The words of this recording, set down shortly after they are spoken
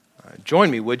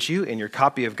Join me, would you, in your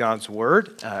copy of God's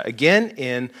Word, again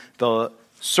in the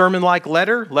sermon-like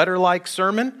letter-like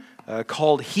sermon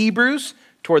called Hebrews,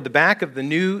 toward the back of the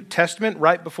New Testament,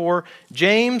 right before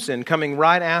James and coming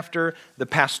right after the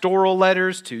pastoral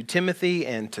letters to Timothy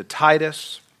and to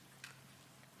Titus.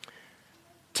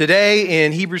 Today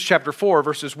in Hebrews chapter 4,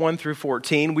 verses 1 through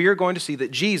 14, we are going to see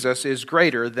that Jesus is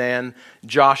greater than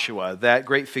Joshua, that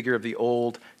great figure of the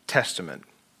Old Testament.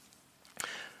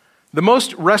 The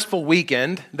most restful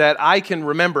weekend that I can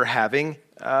remember having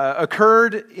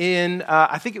occurred in,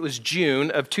 I think it was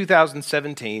June of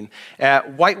 2017,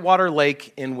 at Whitewater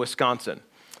Lake in Wisconsin.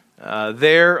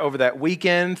 There, over that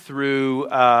weekend, through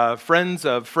friends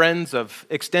of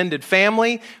extended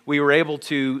family, we were able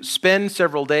to spend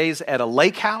several days at a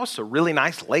lake house, a really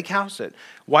nice lake house at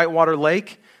Whitewater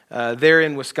Lake. There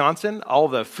in Wisconsin. All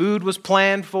the food was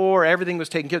planned for, everything was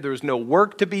taken care of. There was no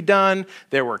work to be done.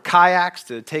 There were kayaks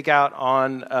to take out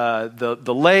on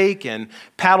the lake, and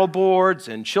paddle boards,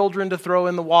 and children to throw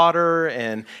in the water,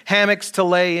 and hammocks to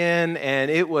lay in, and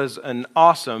it was an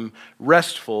awesome,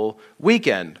 restful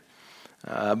weekend.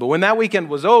 But when that weekend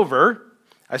was over,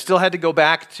 I still had to go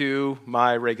back to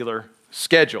my regular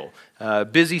schedule.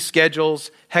 Busy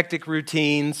schedules, hectic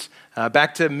routines,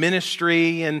 back to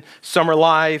ministry and summer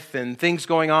life and things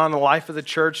going on in the life of the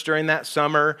church during that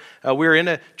summer. We were in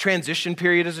a transition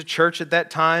period as a church at that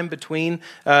time between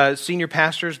senior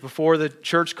pastors before the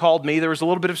church called me. There was a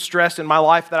little bit of stress in my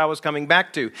life that I was coming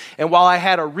back to. And while I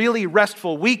had a really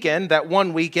restful weekend, that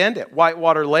one weekend at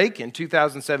Whitewater Lake in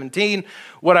 2017,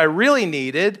 what I really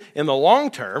needed in the long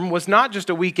term was not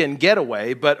just a weekend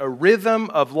getaway, but a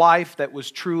rhythm of life that was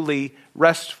truly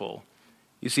restful.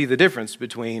 You see the difference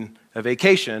between a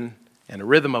vacation and a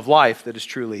rhythm of life that is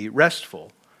truly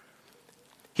restful.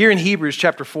 Here in Hebrews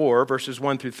chapter 4, verses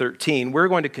 1 through 13, we're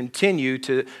going to continue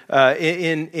to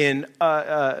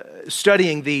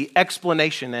studying the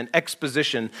explanation and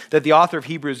exposition that the author of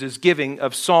Hebrews is giving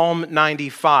of Psalm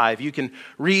 95. You can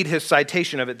read his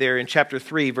citation of it there in chapter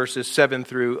 3, verses 7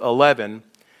 through 11,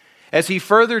 as he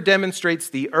further demonstrates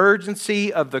the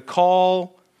urgency of the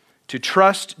call to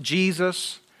trust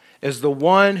Jesus as the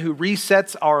one who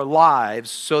resets our lives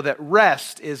so that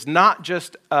rest is not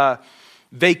just a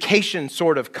vacation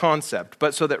sort of concept,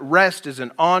 but so that rest is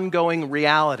an ongoing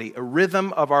reality, a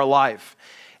rhythm of our life,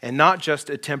 and not just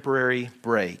a temporary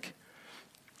break.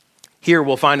 Here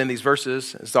we'll find in these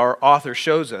verses, as our author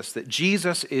shows us, that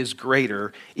Jesus is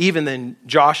greater even than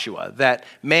Joshua, that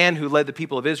man who led the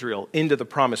people of Israel into the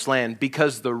promised land,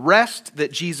 because the rest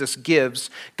that Jesus gives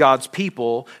God's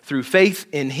people through faith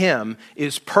in him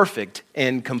is perfect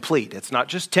and complete. It's not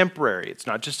just temporary. It's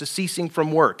not just a ceasing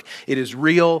from work. It is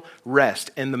real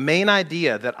rest. And the main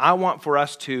idea that I want for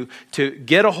us to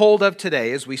get a hold of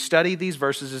today as we study these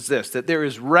verses is this, that there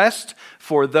is rest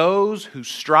for those who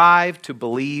strive to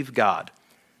believe God.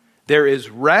 There is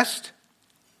rest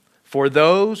for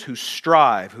those who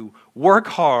strive, who work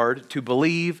hard to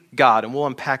believe God. And we'll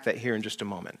unpack that here in just a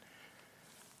moment.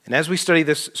 And as we study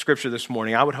this scripture this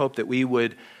morning, I would hope that we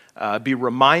would be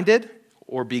reminded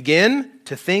or begin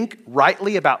to think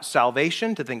rightly about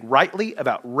salvation, to think rightly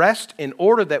about rest, in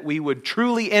order that we would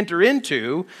truly enter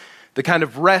into the kind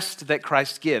of rest that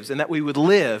Christ gives, and that we would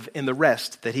live in the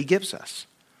rest that he gives us.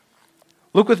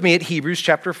 Look with me at Hebrews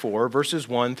chapter 4, verses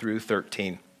 1 through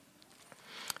 13.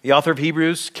 The author of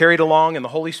Hebrews, carried along in the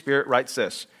Holy Spirit, writes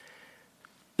this: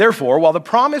 "Therefore, while the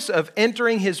promise of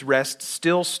entering his rest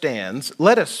still stands,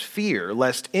 let us fear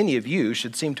lest any of you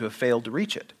should seem to have failed to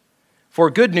reach it. For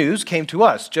good news came to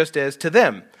us, just as to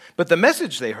them. But the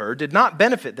message they heard did not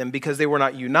benefit them because they were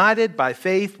not united by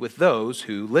faith with those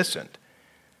who listened.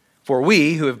 For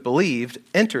we who have believed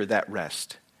enter that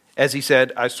rest. As he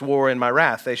said, I swore in my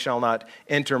wrath, they shall not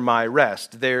enter my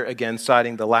rest." There again,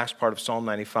 citing the last part of Psalm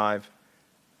 95.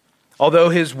 "Although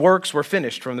his works were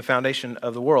finished from the foundation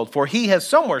of the world. For he has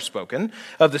somewhere spoken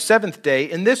of the seventh day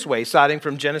in this way," citing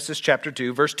from Genesis chapter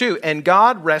 2, verse 2. "And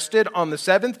God rested on the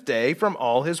seventh day from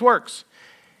all his works."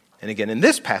 And again in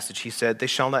this passage he said, "They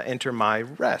shall not enter my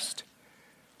rest.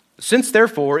 Since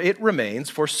therefore it remains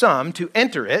for some to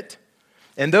enter it,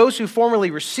 and those who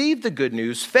formerly received the good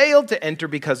news failed to enter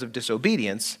because of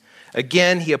disobedience,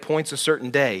 again he appoints a certain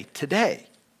day, today,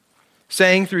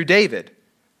 saying through David,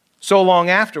 so long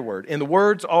afterward, in the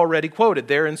words already quoted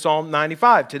there in Psalm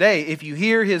 95, today, if you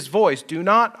hear his voice, do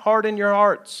not harden your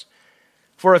hearts.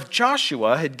 For if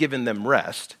Joshua had given them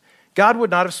rest, God would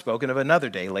not have spoken of another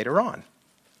day later on.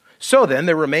 So then,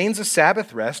 there remains a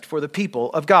Sabbath rest for the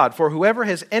people of God. For whoever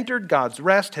has entered God's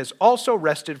rest has also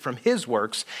rested from his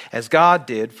works as God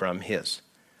did from his.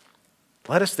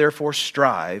 Let us therefore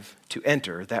strive to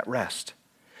enter that rest,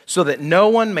 so that no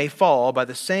one may fall by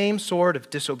the same sword of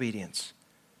disobedience.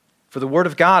 For the word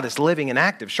of God is living and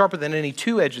active, sharper than any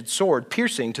two-edged sword,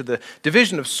 piercing to the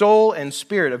division of soul and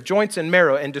spirit, of joints and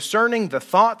marrow, and discerning the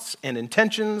thoughts and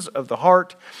intentions of the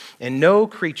heart. And no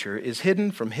creature is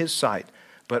hidden from his sight,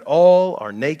 but all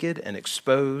are naked and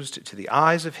exposed to the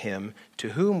eyes of him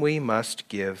to whom we must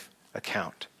give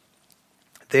account.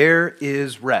 There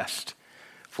is rest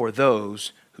for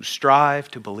those who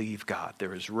strive to believe God.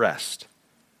 There is rest.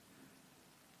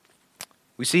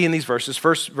 We see in these verses,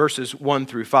 first verses 1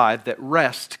 through 5, that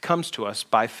rest comes to us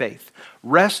by faith.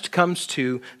 Rest comes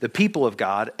to the people of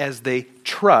God as they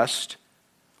trust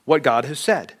what God has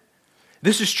said.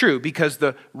 This is true because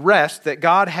the rest that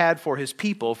God had for his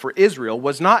people, for Israel,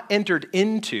 was not entered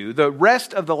into. The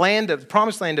rest of the land, of the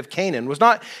promised land of Canaan, was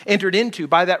not entered into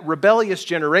by that rebellious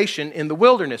generation in the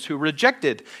wilderness who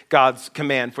rejected God's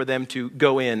command for them to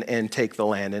go in and take the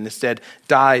land and instead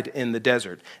died in the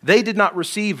desert. They did not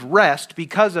receive rest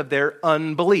because of their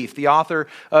unbelief. The author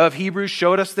of Hebrews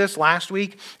showed us this last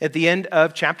week at the end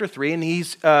of chapter 3, and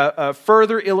he's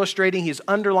further illustrating, he's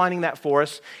underlining that for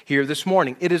us here this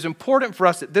morning. It is important for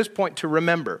us at this point to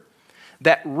remember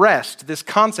that rest, this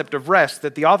concept of rest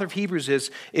that the author of Hebrews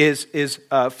is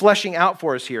fleshing out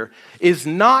for us here, is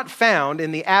not found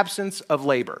in the absence of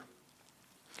labor.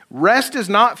 Rest is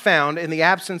not found in the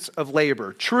absence of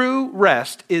labor. True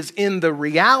rest is in the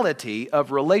reality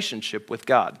of relationship with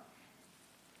God.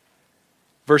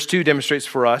 Verse 2 demonstrates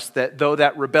for us that though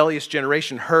that rebellious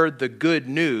generation heard the good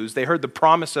news, they heard the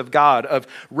promise of God of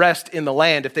rest in the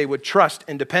land if they would trust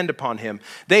and depend upon him.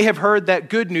 They have heard that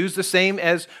good news the same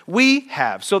as we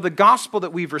have. So the gospel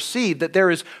that we've received, that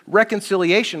there is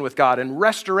reconciliation with God and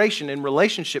restoration in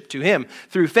relationship to him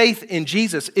through faith in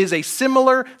Jesus, is a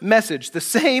similar message, the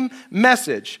same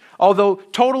message, although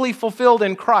totally fulfilled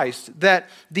in Christ, that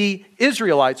the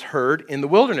Israelites heard in the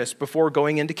wilderness before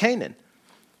going into Canaan.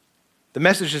 The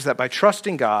message is that by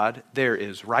trusting God, there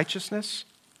is righteousness.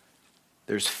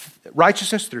 There's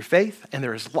righteousness through faith, and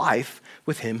there is life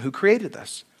with him who created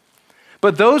us.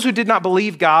 But those who did not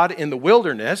believe God in the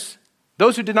wilderness,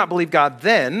 those who did not believe God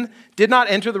then, did not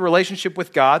enter the relationship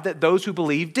with God that those who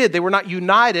believed did. They were not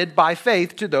united by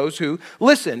faith to those who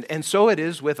listened. And so it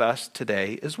is with us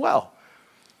today as well.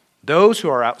 Those who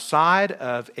are outside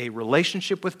of a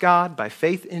relationship with God by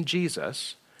faith in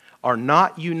Jesus are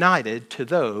not united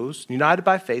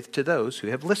by faith to those who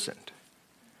have listened.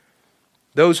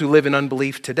 Those who live in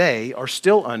unbelief today are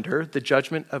still under the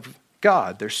judgment of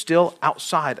God. They're still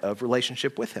outside of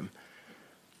relationship with him.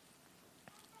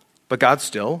 But God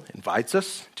still invites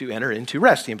us to enter into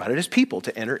rest. He invited his people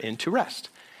to enter into rest.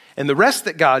 And the rest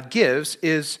that God gives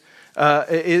is,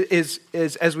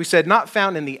 as we said, not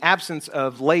found in the absence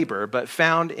of labor, but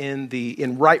found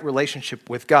in right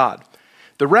relationship with God.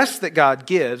 The rest that God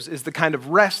gives is the kind of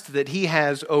rest that he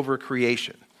has over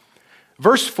creation.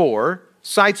 Verse 4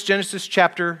 cites Genesis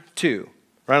chapter 2.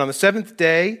 Right, on the seventh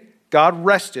day, God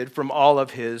rested from all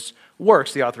of his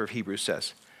works, the author of Hebrews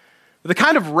says. The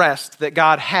kind of rest that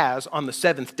God has on the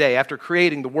seventh day after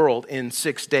creating the world in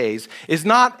 6 days is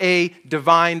not a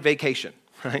divine vacation.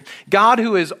 Right? God,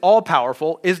 who is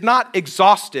all-powerful, is not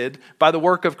exhausted by the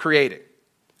work of creating.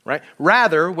 Right?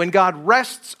 Rather, when God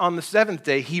rests on the seventh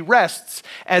day, he rests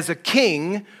as a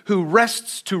king who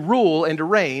rests to rule and to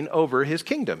reign over his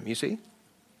kingdom, you see?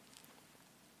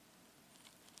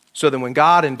 So then when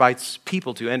God invites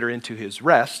people to enter into his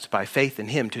rest by faith in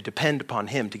him, to depend upon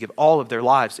him, to give all of their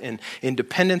lives in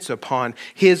dependence upon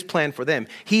his plan for them,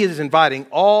 he is inviting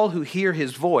all who hear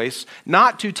his voice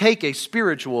not to take a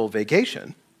spiritual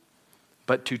vacation,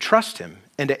 but to trust him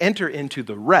and to enter into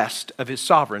the rest of his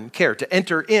sovereign care, to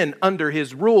enter in under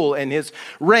his rule and his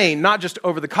reign, not just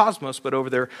over the cosmos, but over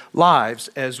their lives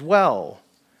as well.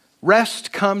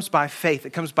 Rest comes by faith.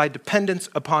 It comes by dependence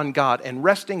upon God. And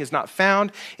resting is not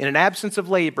found in an absence of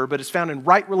labor, but is found in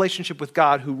right relationship with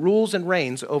God who rules and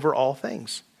reigns over all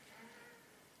things.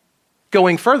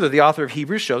 Going further, the author of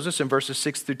Hebrews shows us in verses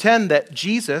 6 through 10 that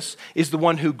Jesus is the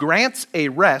one who grants a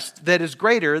rest that is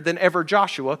greater than ever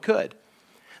Joshua could.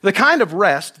 The kind of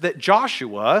rest that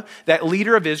Joshua, that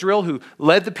leader of Israel who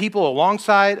led the people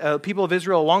of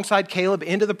Israel alongside Caleb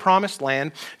into the promised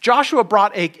land, Joshua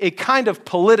brought a kind of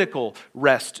political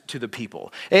rest to the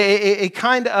people, a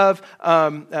kind of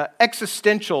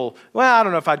existential, well, I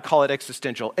don't know if I'd call it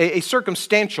existential, a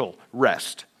circumstantial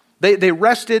rest They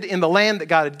rested in the land that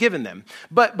God had given them.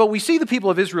 But we see the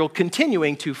people of Israel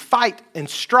continuing to fight and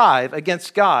strive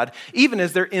against God, even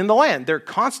as they're in the land. They're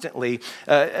constantly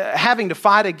having to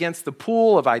fight against the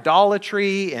pool of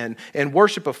idolatry and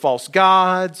worship of false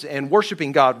gods and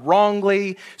worshiping God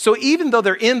wrongly. So even though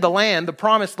they're in the land, the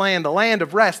promised land, the land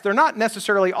of rest, they're not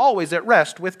necessarily always at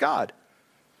rest with God.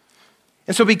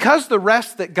 And so because the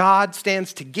rest that God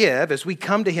stands to give as we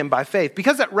come to him by faith,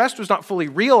 because that rest was not fully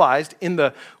realized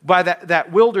by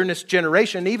that wilderness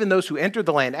generation, even those who entered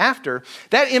the land after,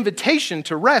 that invitation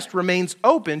to rest remains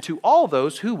open to all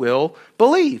those who will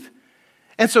believe.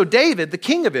 And so David, the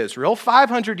king of Israel,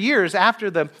 500 years after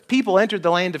the people entered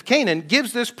the land of Canaan,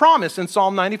 gives this promise in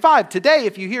Psalm 95. Today,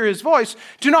 if you hear his voice,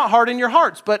 do not harden your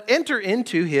hearts, but enter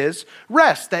into his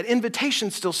rest. That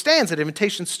invitation still stands. That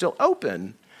invitation is still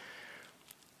open.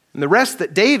 And the rest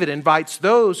that David invites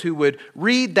those who would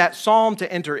read that psalm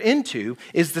to enter into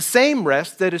is the same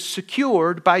rest that is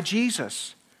secured by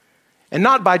Jesus and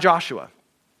not by Joshua.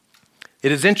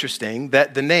 It is interesting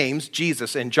that the names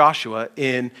Jesus and Joshua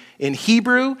in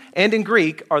Hebrew and in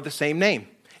Greek are the same name.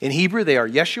 In Hebrew, they are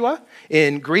Yeshua.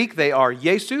 In Greek, they are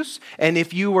Jesus. And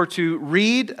if you were to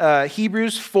read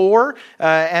Hebrews 4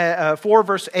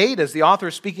 verse 8, as the author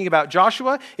is speaking about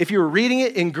Joshua, if you were reading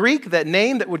it in Greek, that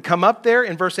name that would come up there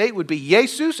in verse 8 would be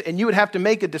Jesus, and you would have to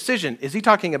make a decision. Is he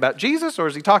talking about Jesus or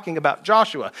is he talking about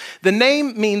Joshua? The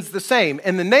name means the same,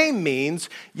 and the name means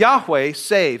Yahweh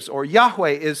saves, or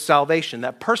Yahweh is salvation,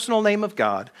 that personal name of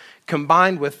God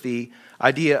combined with the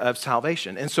idea of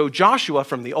salvation. And so Joshua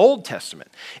from the Old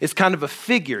Testament is kind of a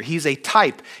figure. He's a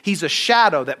type. He's a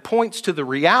shadow that points to the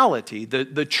reality,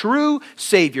 the true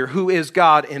Savior who is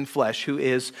God in flesh, who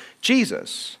is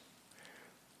Jesus.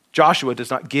 Joshua does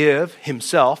not give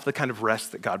himself the kind of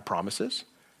rest that God promises.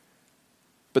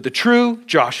 But the true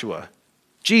Joshua,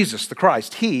 Jesus the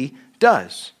Christ, he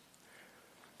does.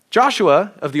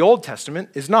 Joshua of the Old Testament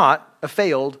is not a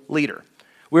failed leader.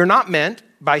 We're not meant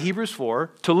by Hebrews 4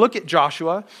 to look at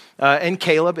Joshua and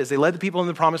Caleb as they led the people in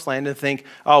the promised land and think,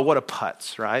 oh, what a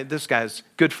putz, right? This guy's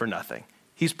good for nothing.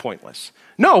 He's pointless.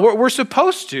 No, we're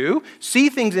supposed to see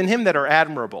things in him that are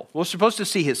admirable. We're supposed to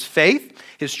see his faith,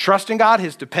 his trust in God,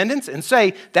 his dependence, and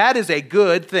say that is a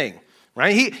good thing,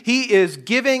 right? He is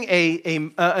giving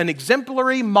an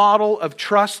exemplary model of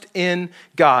trust in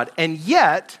God. And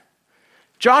yet,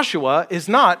 Joshua is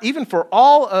not, even for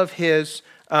all of his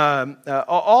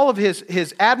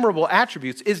admirable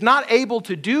attributes, is not able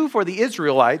to do for the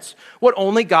Israelites what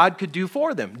only God could do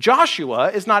for them. Joshua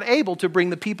is not able to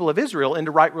bring the people of Israel into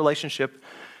right relationship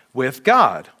with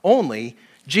God. Only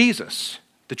Jesus,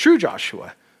 the true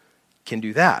Joshua, can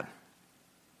do that.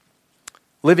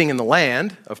 Living in the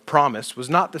land of promise was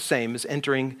not the same as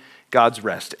entering God's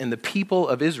rest. And the people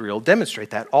of Israel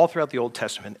demonstrate that all throughout the Old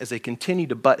Testament as they continue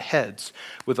to butt heads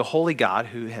with the holy God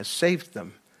who has saved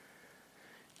them.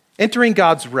 Entering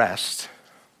God's rest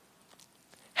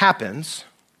happens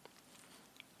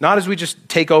not as we just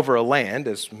take over a land,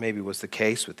 as maybe was the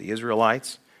case with the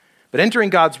Israelites, but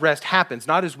entering God's rest happens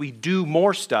not as we do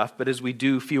more stuff, but as we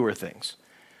do fewer things.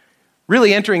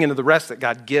 Really entering into the rest that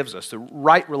God gives us, the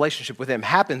right relationship with him,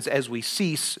 happens as we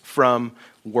cease from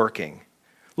working.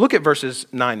 Look at verses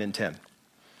 9 and 10.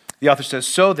 The author says,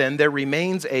 "So then there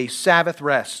remains a Sabbath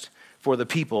rest for the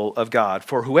people of God.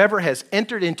 For whoever has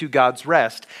entered into God's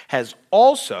rest has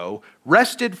also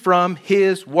rested from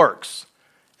his works,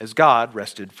 as God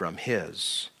rested from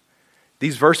his."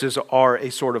 These verses are a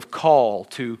sort of call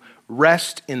to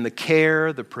rest in the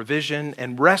care, the provision,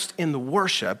 and rest in the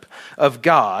worship of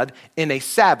God in a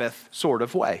Sabbath sort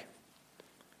of way.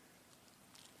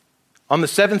 On the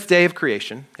seventh day of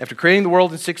creation, after creating the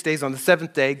world in 6 days, on the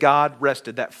seventh day, God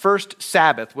rested. That first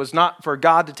Sabbath was not for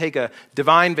God to take a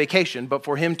divine vacation, but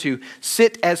for him to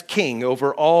sit as king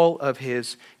over all of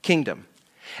his kingdom.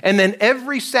 And then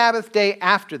every Sabbath day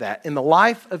after that, in the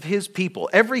life of his people,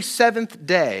 every seventh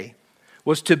day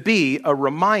was to be a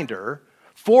reminder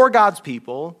for God's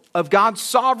people of God's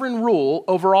sovereign rule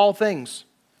over all things.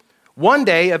 One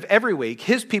day of every week,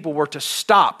 his people were to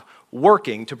stop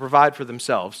working to provide for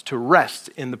themselves, to rest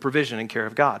in the provision and care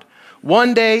of God.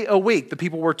 One day a week, the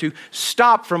people were to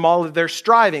stop from all of their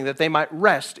striving that they might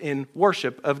rest in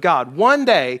worship of God. One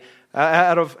day,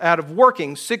 out of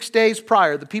working 6 days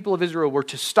prior, the people of Israel were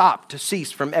to stop, to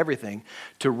cease from everything,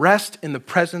 to rest in the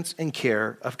presence and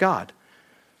care of God.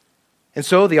 And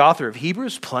so the author of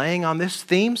Hebrews, playing on this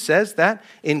theme, says that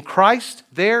in Christ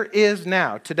there is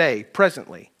now, today,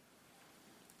 presently,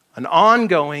 an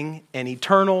ongoing and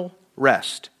eternal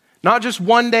rest, Not just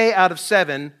 1 day out of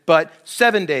 7, but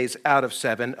 7 days out of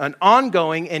 7, an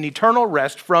ongoing and eternal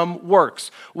rest from works.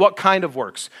 What kind of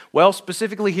works? Well,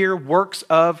 specifically here, works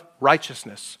of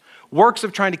righteousness. Works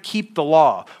of trying to keep the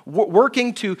law.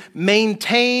 Working to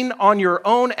maintain on your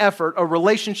own effort a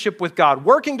relationship with God.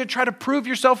 Working to try to prove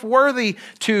yourself worthy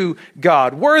to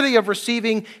God. Worthy of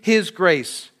receiving His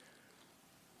grace.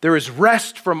 There is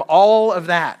rest from all of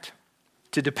that,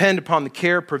 to depend upon the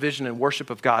care, provision, and worship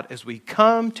of God as we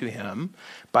come to Him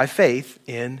by faith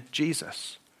in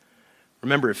Jesus.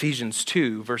 Remember, Ephesians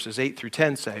 2, verses 8 through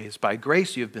 10 says, by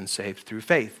grace you have been saved through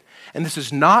faith. And this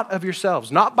is not of yourselves,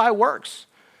 not by works,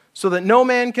 so that no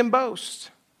man can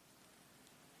boast.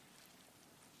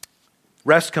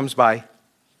 Rest comes by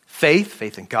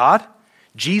faith in God.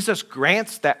 Jesus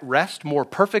grants that rest more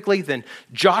perfectly than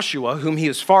Joshua, whom He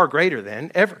is far greater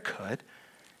than, ever could.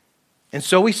 And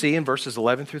so we see in verses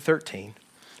 11 through 13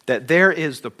 that there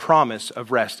is the promise of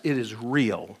rest. It is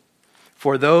real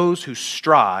for those who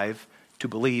strive to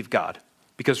believe God.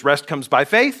 Because rest comes by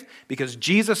faith, because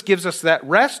Jesus gives us that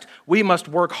rest, we must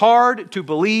work hard to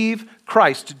believe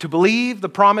Christ, to believe the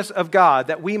promise of God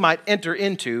that we might enter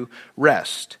into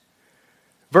rest.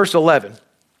 Verse 11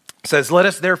 says, let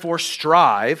us therefore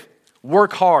strive,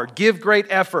 work hard, give great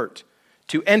effort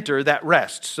to enter that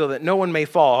rest, so that no one may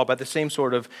fall by the same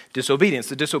sort of disobedience,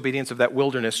 the disobedience of that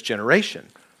wilderness generation.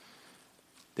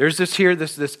 There's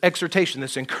this exhortation,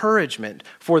 this encouragement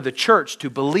for the church to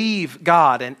believe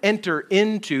God and enter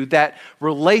into that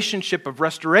relationship of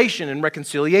restoration and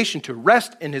reconciliation, to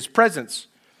rest in His presence.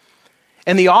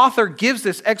 And the author gives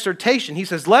this exhortation. He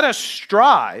says, let us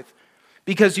strive,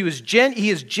 because he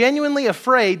is genuinely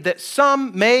afraid that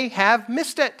some may have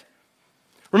missed it.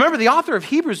 Remember, the author of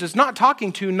Hebrews is not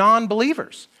talking to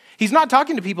non-believers. He's not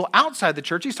talking to people outside the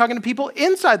church. He's talking to people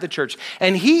inside the church.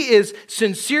 And he is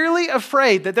sincerely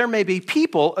afraid that there may be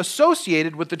people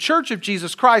associated with the church of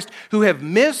Jesus Christ who have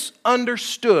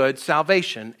misunderstood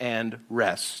salvation and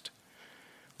rest.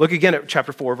 Look again at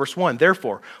chapter 4, verse 1.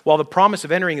 Therefore, while the promise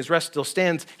of entering His rest still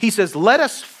stands, he says, let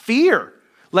us fear,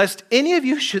 lest any of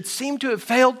you should seem to have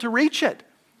failed to reach it.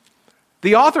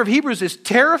 The author of Hebrews is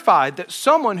terrified that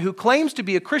someone who claims to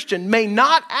be a Christian may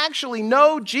not actually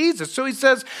know Jesus. So he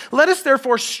says, let us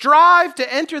therefore strive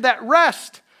to enter that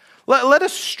rest. Let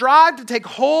us strive to take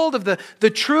hold of the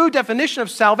true definition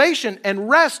of salvation and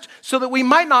rest, so that we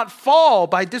might not fall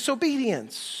by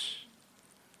disobedience.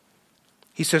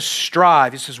 He says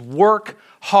strive. He says work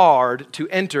hard to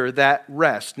enter that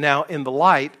rest. Now, in the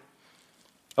light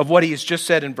of what he has just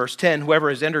said in verse 10, whoever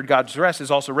has entered God's rest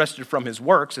is also rested from his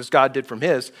works, as God did from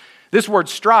His. This word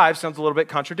strive sounds a little bit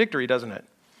contradictory, doesn't it?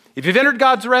 If you've entered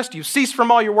God's rest, you've ceased from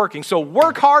all your working. So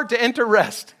work hard to enter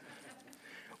rest.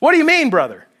 What do you mean,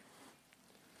 brother?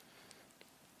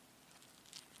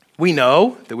 We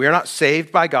know that we are not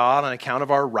saved by God on account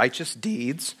of our righteous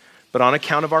deeds, but on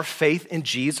account of our faith in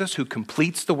Jesus, who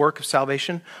completes the work of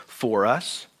salvation for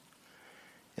us.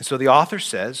 And so the author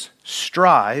says,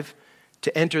 strive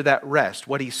to enter that rest.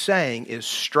 What he's saying is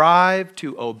strive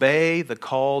to obey the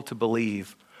call to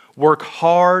believe. Work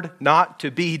hard not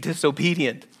to be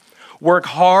disobedient. Work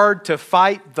hard to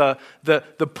fight the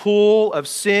pull of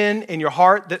sin in your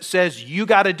heart that says you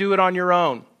got to do it on your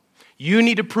own. You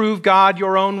need to prove God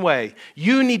your own way.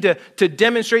 You need to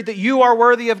demonstrate that you are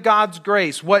worthy of God's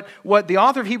grace. What the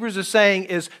author of Hebrews is saying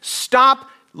is stop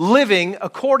living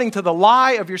according to the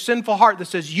lie of your sinful heart that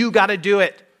says you got to do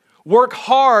it. Work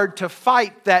hard to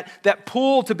fight that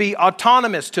pull to be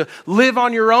autonomous, to live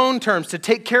on your own terms, to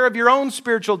take care of your own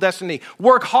spiritual destiny.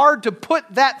 Work hard to put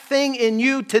that thing in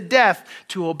you to death,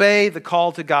 to obey the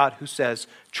call to God who says,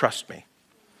 trust me,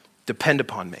 depend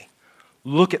upon me,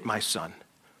 look at my son.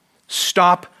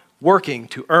 Stop working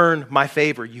to earn my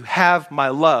favor. You have my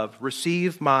love.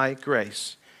 Receive my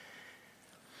grace.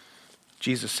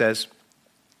 Jesus says,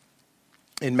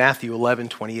 in Matthew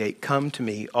 11:28, come to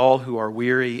me, all who are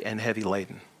weary and heavy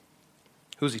laden.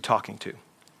 Who's he talking to?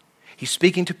 He's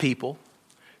speaking to people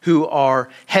who are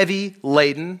heavy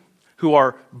laden, who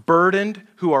are burdened,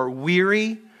 who are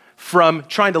weary from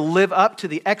trying to live up to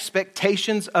the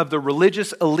expectations of the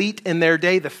religious elite in their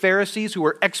day, the Pharisees, who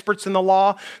were experts in the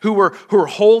law, who were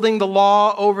holding the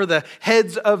law over the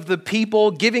heads of the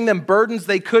people, giving them burdens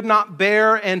they could not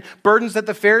bear and burdens that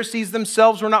the Pharisees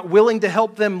themselves were not willing to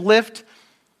help them lift.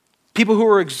 People who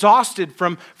were exhausted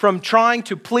from trying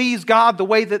to please God the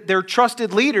way that their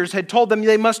trusted leaders had told them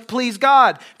they must please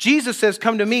God. Jesus says,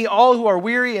 come to me, all who are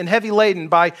weary and heavy laden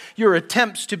by your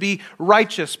attempts to be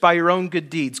righteous by your own good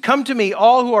deeds. Come to me,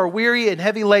 all who are weary and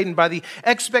heavy laden by the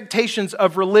expectations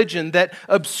of religion that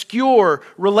obscure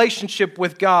relationship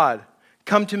with God.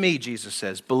 come to me, Jesus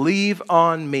says. Believe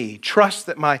on me. Trust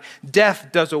that my death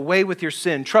does away with your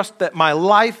sin. Trust that my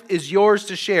life is yours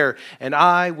to share, and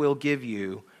I will give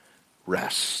you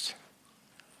rest.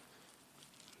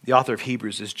 The author of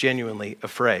Hebrews is genuinely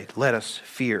afraid. Let us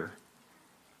fear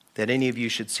that any of you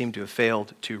should seem to have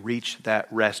failed to reach that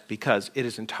rest, because it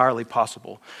is entirely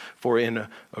possible for in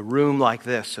a room like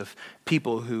this of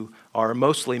people who are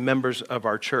mostly members of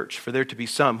our church, for there to be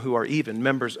some who are even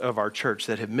members of our church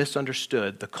that have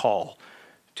misunderstood the call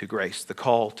to grace, the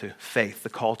call to faith, the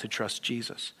call to trust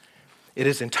Jesus. It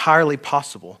is entirely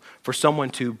possible for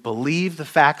someone to believe the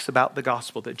facts about the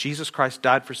gospel, that Jesus Christ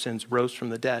died for sins, rose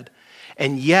from the dead,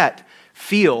 and yet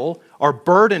feel or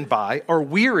burdened by or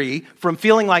weary from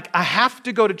feeling like I have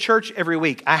to go to church every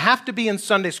week. I have to be in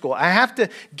Sunday school. I have to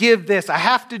give this. I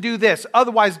have to do this.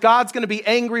 Otherwise, God's going to be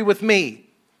angry with me.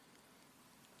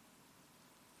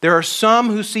 There are some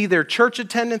who see their church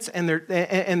attendance and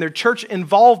their church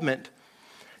involvement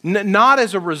not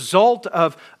as a result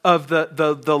of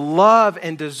the love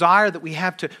and desire that we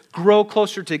have to grow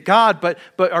closer to God, but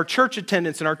our church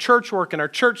attendance and our church work and our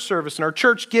church service and our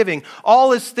church giving,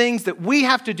 all is things that we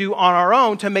have to do on our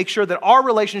own to make sure that our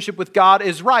relationship with God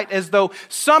is right, as though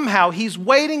somehow He's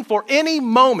waiting for any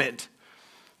moment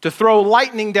to throw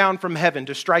lightning down from heaven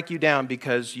to strike you down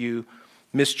because you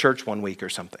missed church one week or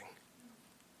something.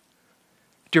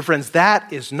 Dear friends,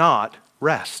 that is not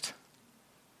rest.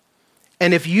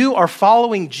 And if you are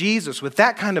following Jesus with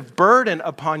that kind of burden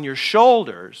upon your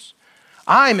shoulders,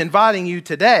 I'm inviting you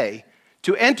today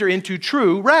to enter into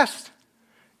true rest,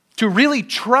 to really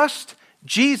trust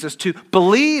Jesus, to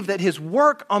believe that His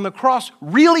work on the cross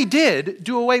really did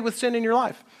do away with sin in your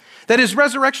life, that His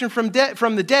resurrection from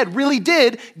the dead really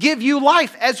did give you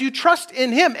life as you trust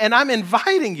in Him. And I'm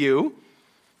inviting you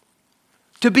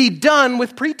to be done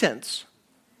with pretense,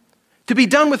 to be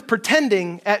done with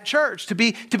pretending at church, to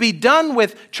be done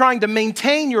with trying to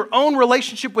maintain your own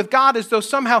relationship with God as though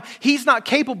somehow He's not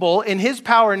capable in His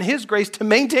power and His grace to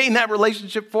maintain that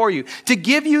relationship for you, to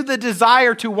give you the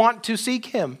desire to want to seek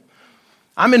Him.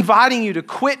 I'm inviting you to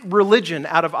quit religion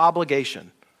out of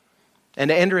obligation and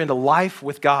to enter into life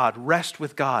with God, rest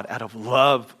with God out of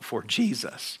love for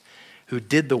Jesus, who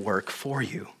did the work for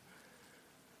you.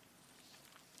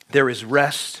 There is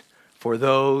rest for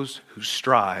those who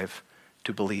strive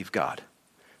to believe God.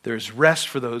 There is rest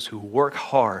for those who work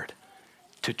hard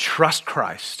to trust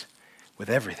Christ with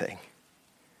everything.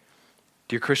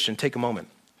 Dear Christian, take a moment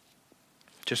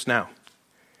just now.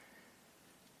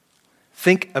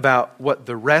 Think about what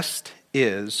the rest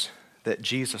is that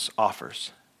Jesus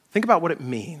offers. Think about what it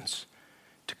means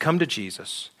to come to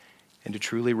Jesus and to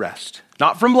truly rest.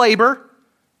 Not from labor,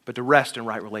 but to rest in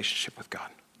right relationship with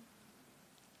God.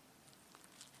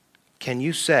 Can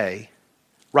you say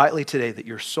rightly today that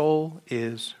your soul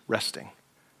is resting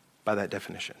by that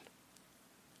definition?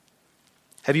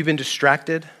 Have you been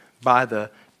distracted by the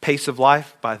pace of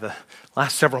life, by the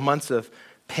last several months of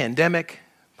pandemic,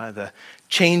 by the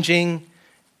changing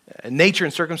nature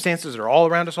and circumstances that are all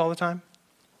around us all the time?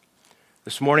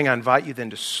 This morning, I invite you then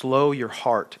to slow your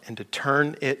heart and to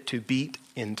turn it to beat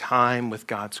in time with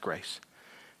God's grace,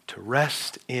 to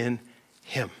rest in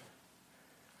Him.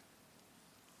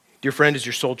 Dear friend, is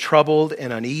your soul troubled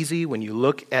and uneasy when you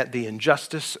look at the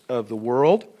injustice of the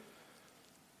world?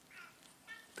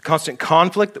 The constant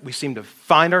conflict that we seem to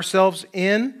find ourselves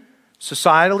in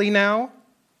societally now?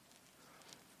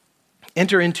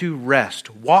 Enter into rest.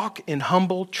 Walk in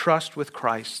humble trust with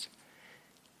Christ.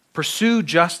 Pursue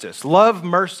justice. Love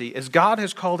mercy as God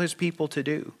has called His people to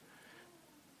do.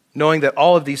 Knowing that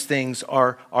all of these things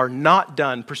are not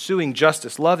done, pursuing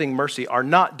justice, loving mercy, are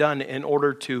not done in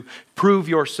order to prove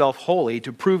yourself holy,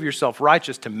 to prove yourself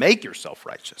righteous, to make yourself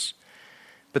righteous.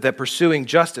 But that pursuing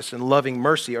justice and loving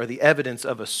mercy are the evidence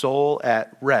of a soul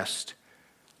at rest,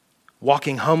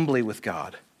 walking humbly with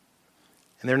God.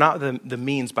 And they're not the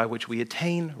means by which we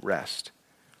attain rest.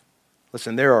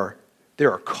 Listen, there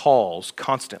are calls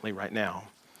constantly right now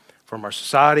from our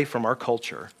society, from our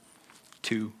culture,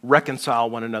 to reconcile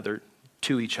one another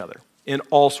to each other in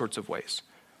all sorts of ways.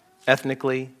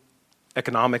 Ethnically,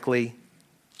 economically,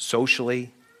 socially,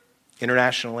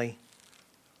 internationally.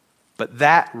 But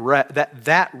that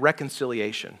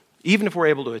reconciliation, even if we're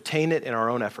able to attain it in our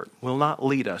own effort, will not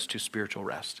lead us to spiritual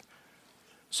rest.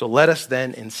 So let us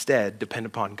then instead depend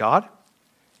upon God,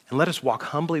 and let us walk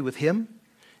humbly with Him,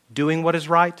 doing what is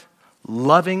right,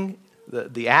 loving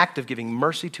the act of giving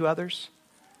mercy to others,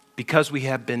 because we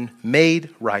have been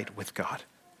made right with God.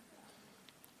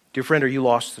 Dear friend, are you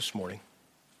lost this morning?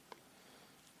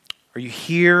 Are you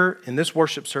here in this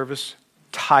worship service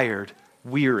tired,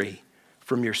 weary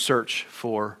from your search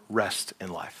for rest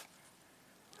in life?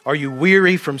 Are you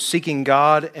weary from seeking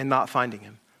God and not finding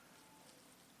him?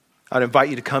 I'd invite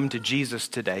you to come to Jesus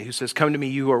today, who says, come to me,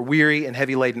 you who are weary and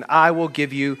heavy laden. I will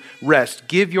give you rest.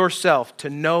 Give yourself to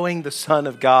knowing the Son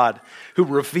of God, who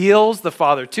reveals the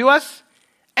Father to us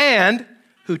and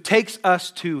who takes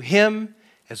us to him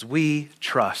as we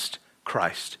trust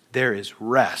Christ. There is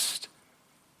rest,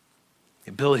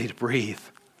 the ability to breathe,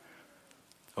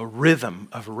 a rhythm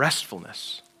of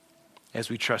restfulness as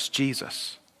we trust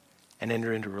Jesus and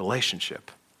enter into a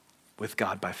relationship with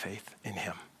God by faith in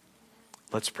him.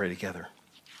 Let's pray together.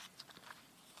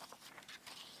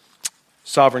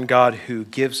 Sovereign God, who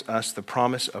gives us the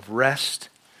promise of rest,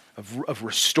 of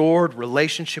restored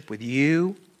relationship with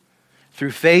you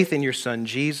through faith in your Son,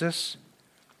 Jesus,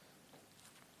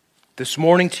 this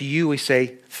morning to you we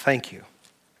say thank you.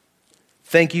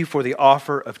 Thank you for the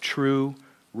offer of true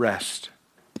rest.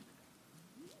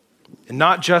 And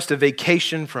not just a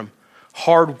vacation from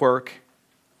hard work,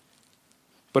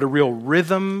 but a real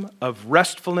rhythm of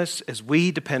restfulness as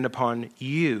we depend upon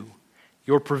you,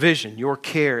 your provision, your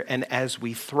care, and as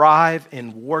we thrive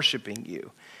in worshiping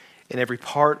you in every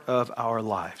part of our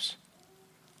lives.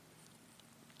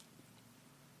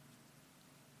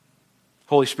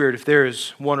 Holy Spirit, if there is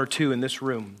one or two in this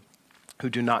room who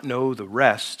do not know the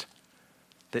rest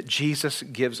that Jesus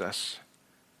gives us,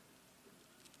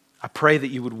 I pray that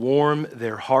you would warm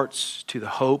their hearts to the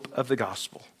hope of the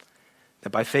gospel, that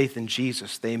by faith in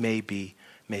Jesus, they may be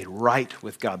made right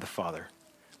with God the Father,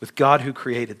 with God who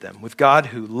created them, with God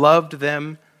who loved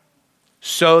them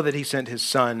so that he sent his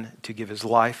Son to give his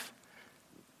life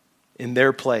in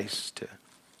their place to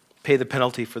pay the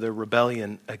penalty for their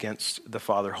rebellion against the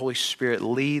Father. Holy Spirit,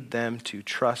 lead them to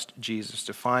trust Jesus,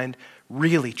 to find,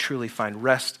 really, truly find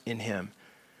rest in him.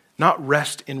 Not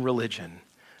rest in religion,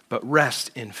 but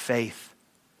rest in faith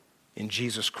in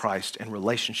Jesus Christ and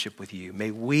relationship with you.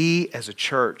 May we as a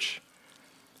church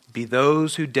be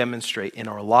those who demonstrate in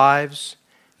our lives,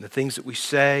 in the things that we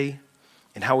say,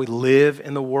 and how we live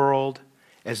in the world,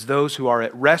 as those who are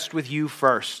at rest with you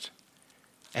first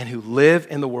and who live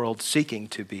in the world seeking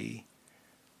to be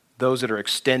those that are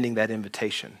extending that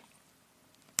invitation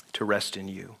to rest in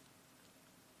you.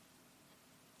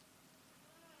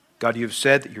 God, you have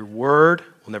said that your word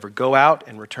will never go out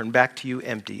and return back to you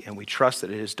empty, and we trust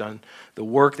that it has done the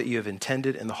work that you have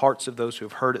intended in the hearts of those who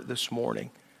have heard it this morning.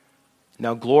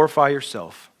 Now glorify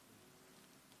yourself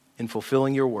in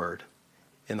fulfilling your word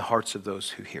in the hearts of those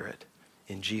who hear it.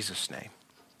 In Jesus' name,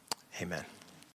 amen.